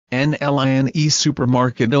online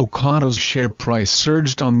supermarket Ocado's share price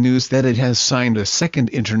surged on news that it has signed a second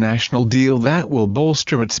international deal that will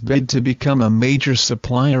bolster its bid to become a major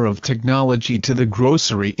supplier of technology to the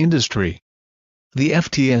grocery industry. The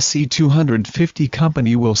FTSE 250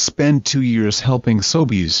 company will spend 2 years helping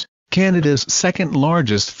Sobeys, Canada's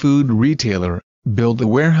second-largest food retailer, build a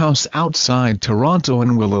warehouse outside Toronto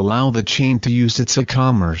and will allow the chain to use its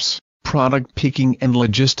e-commerce, product picking and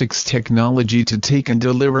logistics technology to take and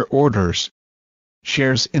deliver orders.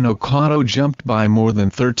 Shares in Ocado jumped by more than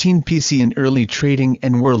 13 PC in early trading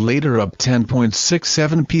and were later up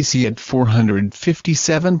 10.67 PC at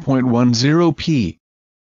 457.10 p.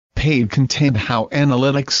 Paid content: How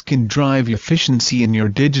analytics can drive efficiency in your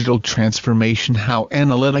digital transformation. How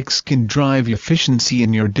analytics can drive efficiency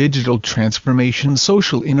in your digital transformation.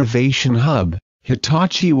 Social Innovation Hub,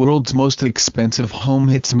 Hitachi. World's most expensive home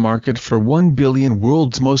hits market for $1 billion.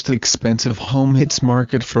 World's most expensive home hits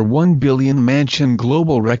market for $1 billion. Mansion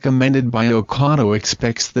Global, recommended by Ocado,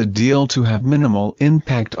 expects the deal to have minimal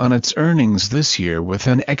impact on its earnings this year with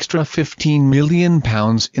an extra £15 million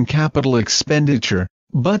in capital expenditure,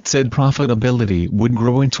 but said profitability would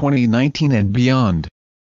grow in 2019 and beyond.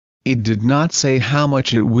 It did not say how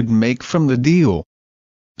much it would make from the deal.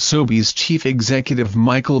 Sobeys chief executive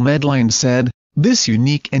Michael Medline said, "This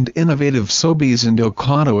unique and innovative Sobeys and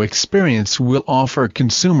Ocado experience will offer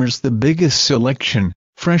consumers the biggest selection,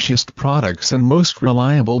 freshest products and most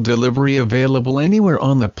reliable delivery available anywhere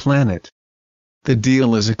on the planet." The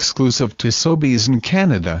deal is exclusive to Sobeys in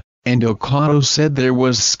Canada, and Ocado said there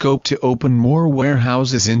was scope to open more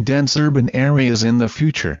warehouses in dense urban areas in the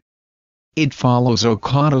future. It follows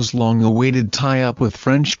Ocado's long-awaited tie-up with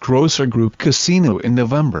French grocer group Casino in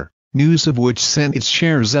November, news of which sent its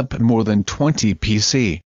shares up more than 20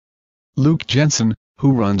 PC. Luke Jensen,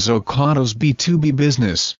 who runs Ocado's B2B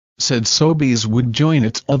business, said Sobeys would join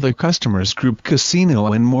its other customers group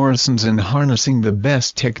Casino and Morrisons in harnessing the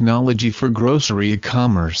best technology for grocery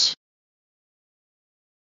e-commerce.